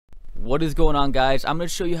What is going on, guys? I'm going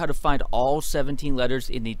to show you how to find all 17 letters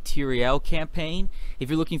in the Tirailleur campaign. If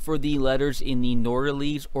you're looking for the letters in the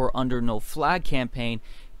Norderlies or Under No Flag campaign,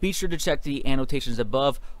 be sure to check the annotations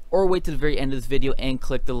above or wait to the very end of this video and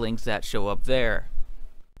click the links that show up there.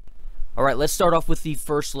 Alright, let's start off with the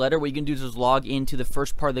first letter. What you're going to do is log into the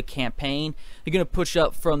first part of the campaign. You're going to push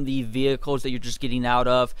up from the vehicles that you're just getting out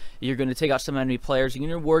of. You're going to take out some enemy players. You're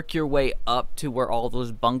going to work your way up to where all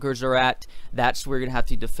those bunkers are at. That's where you're going to have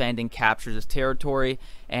to defend and capture this territory.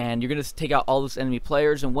 And you're going to take out all those enemy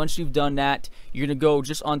players. And once you've done that, you're going to go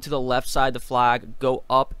just onto the left side of the flag, go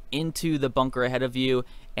up into the bunker ahead of you,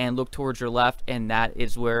 and look towards your left. And that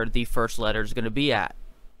is where the first letter is going to be at.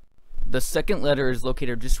 The second letter is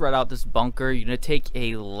located just right out this bunker. You're going to take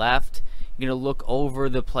a left. You're going to look over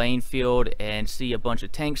the playing field and see a bunch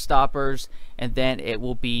of tank stoppers, and then it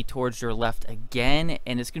will be towards your left again,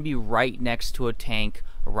 and it's going to be right next to a tank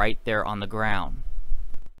right there on the ground.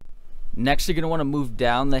 Next, you're going to want to move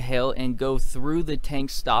down the hill and go through the tank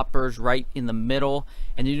stoppers right in the middle,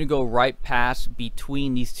 and you're going to go right past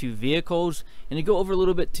between these two vehicles, and you go over a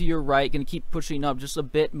little bit to your right. Going to keep pushing up just a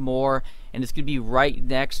bit more, and it's going to be right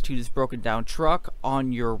next to this broken down truck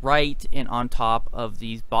on your right and on top of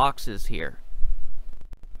these boxes here.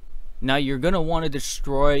 Now you're going to want to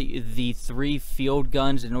destroy the 3 field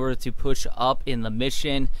guns in order to push up in the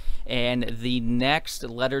mission, and the next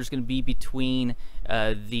letter is going to be between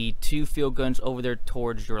the 2 field guns over there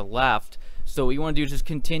towards your left. So what you want to do is just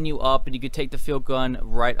continue up, and you could take the field gun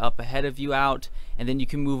right up ahead of you out, and then you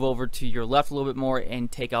can move over to your left a little bit more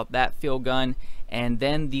and take out that field gun, and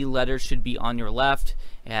then the letter should be on your left,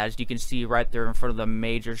 as you can see right there in front of the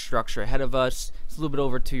major structure ahead of us. It's a little bit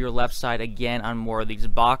over to your left side again on more of these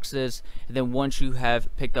boxes, and then once you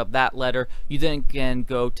have picked up that letter, you then can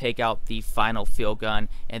go take out the final field gun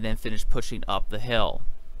and then finish pushing up the hill.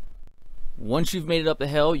 Once you've made it up the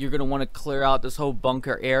hill, you're going to want to clear out this whole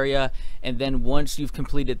bunker area, and then once you've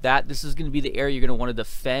completed that, this is going to be the area you're going to want to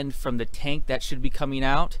defend from the tank that should be coming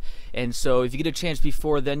out. And so if you get a chance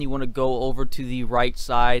before then, you want to go over to the right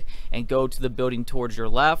side and go to the building towards your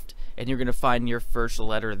left, and you're going to find your first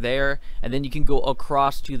letter there, and then you can go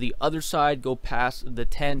across to the other side, go past the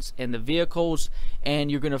tents and the vehicles, and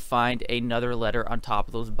you're going to find another letter on top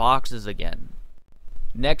of those boxes again.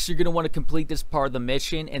 Next, you're going to want to complete this part of the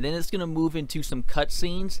mission, and then it's going to move into some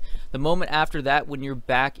cutscenes. The moment after that, when you're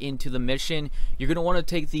back into the mission, you're going to want to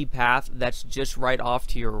take the path that's just right off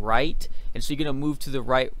to your right, and so you're going to move to the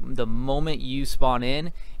right the moment you spawn in,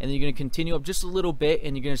 and then you're going to continue up just a little bit,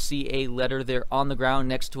 and you're going to see a letter there on the ground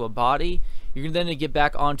next to a body. You're then going to get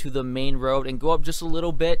back onto the main road and go up just a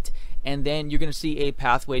little bit, and then you're going to see a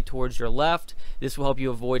pathway towards your left. This will help you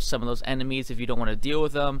avoid some of those enemies if you don't want to deal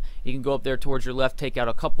with them. You can go up there towards your left, take out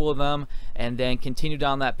a couple of them, and then continue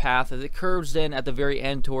down that path as it curves in at the very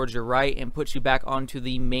end towards your right and puts you back onto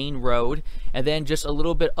the main road. And then just a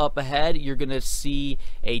little bit up ahead, you're going to see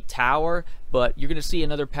a tower, but you're going to see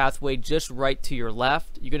another pathway just right to your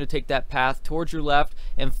left. You're going to take that path towards your left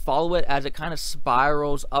and follow it as it kind of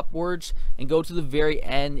spirals upwards and go to the very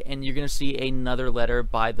end, and you're going to see another letter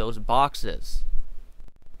by those boxes.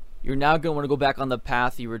 You're now going to want to go back on the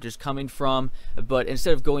path you were just coming from, but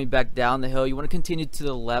instead of going back down the hill, you want to continue to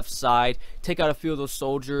the left side, take out a few of those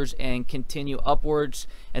soldiers, and continue upwards,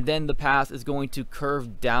 and then the path is going to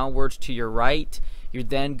curve downwards to your right. You're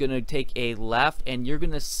then going to take a left, and you're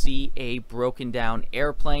going to see a broken down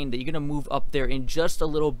airplane that you're going to move up there in just a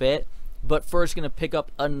little bit. But first, going to pick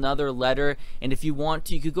up another letter, and if you want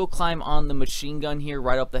to, you could go climb on the machine gun here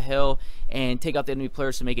right up the hill and take out the enemy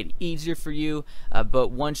players to make it easier for you.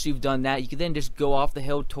 But once you've done that, you can then just go off the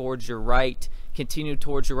hill towards your right, continue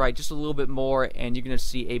towards your right just a little bit more, and you're going to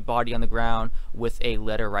see a body on the ground with a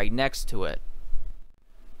letter right next to it.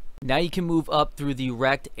 Now you can move up through the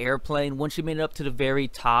wrecked airplane. Once you made it up to the very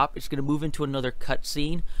top, it's going to move into another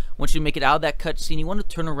cutscene. Once you make it out of that cutscene, you want to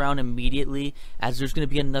turn around immediately, as there's going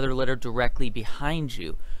to be another letter directly behind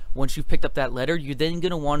you. Once you've picked up that letter, you're then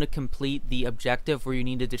going to want to complete the objective where you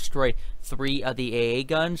need to destroy 3 of the AA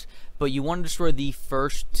guns, but you want to destroy the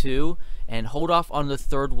first 2 and hold off on the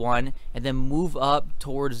third one, and then move up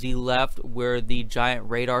towards the left where the giant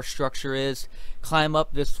radar structure is, climb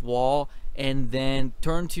up this wall, and then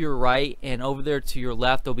turn to your right, and over there to your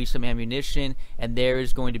left there'll be some ammunition, and there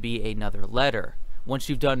is going to be another letter. Once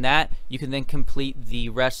you've done that, you can then complete the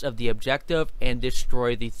rest of the objective and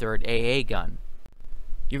destroy the 3rd AA gun.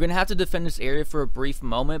 You're going to have to defend this area for a brief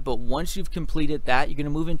moment, but once you've completed that, you're going to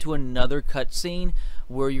move into another cutscene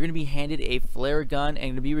where you're going to be handed a flare gun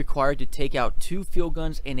and going to be required to take out 2 field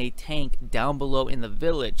guns and a tank down below in the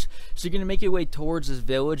village. So you're going to make your way towards this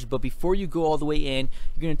village, but before you go all the way in,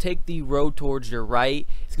 you're going to take the road towards your right.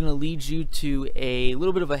 It's going to lead you to a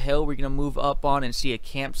little bit of a hill where you're going to move up on and see a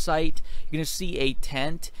campsite. You're going to see a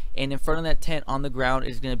tent, and in front of that tent on the ground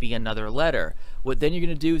is going to be another letter. What then you're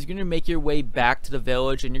going to do is you're going to make your way back to the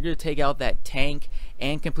village, and you're going to take out that tank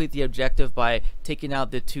and complete the objective by taking out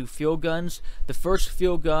the 2 field guns. The first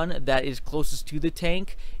field gun that is closest to the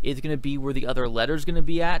tank is going to be where the other letter is going to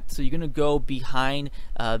be at. So you're going to go behind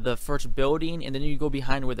the first building, and then you go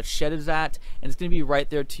behind where the shed is at, and it's going to be right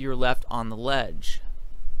there to your left on the ledge.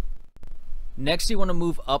 Next, you want to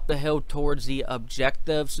move up the hill towards the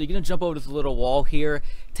objective. So you're going to jump over this little wall here,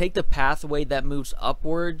 take the pathway that moves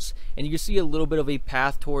upwards, and you can see a little bit of a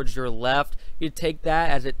path towards your left. You take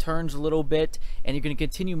that as it turns a little bit, and you're going to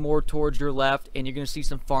continue more towards your left, and you're going to see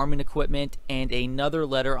some farming equipment and another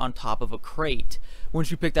letter on top of a crate.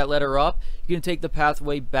 Once you pick that letter up, you're going to take the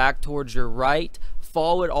pathway back towards your right,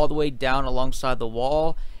 follow it all the way down alongside the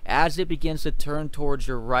wall. As it begins to turn towards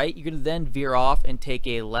your right, you're going to then veer off and take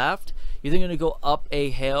a left. You're then going to go up a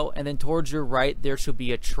hill, and then towards your right there should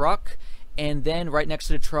be a truck, and then right next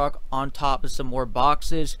to the truck on top of some more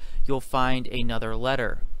boxes you'll find another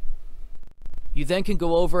letter. You then can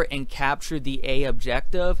go over and capture the A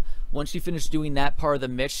objective. Once you finish doing that part of the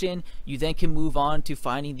mission, you then can move on to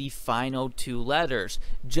finding the final 2 letters.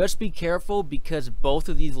 Just be careful because both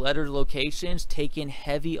of these letter locations take in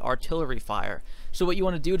heavy artillery fire. So what you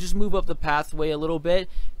want to do is just move up the pathway a little bit,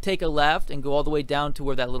 take a left and go all the way down to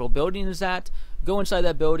where that little building is at, go inside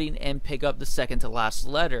that building and pick up the second to last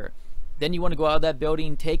letter. Then you want to go out of that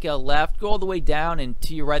building, take a left, go all the way down, and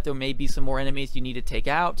to your right there may be some more enemies you need to take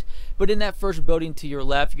out. But in that first building to your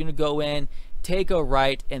left, you're going to go in, take a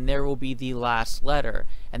right, and there will be the last letter.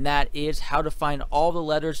 And that is how to find all the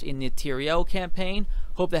letters in the Tirailleur campaign.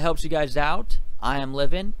 Hope that helps you guys out. I am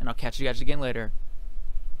Livin, and I'll catch you guys again later.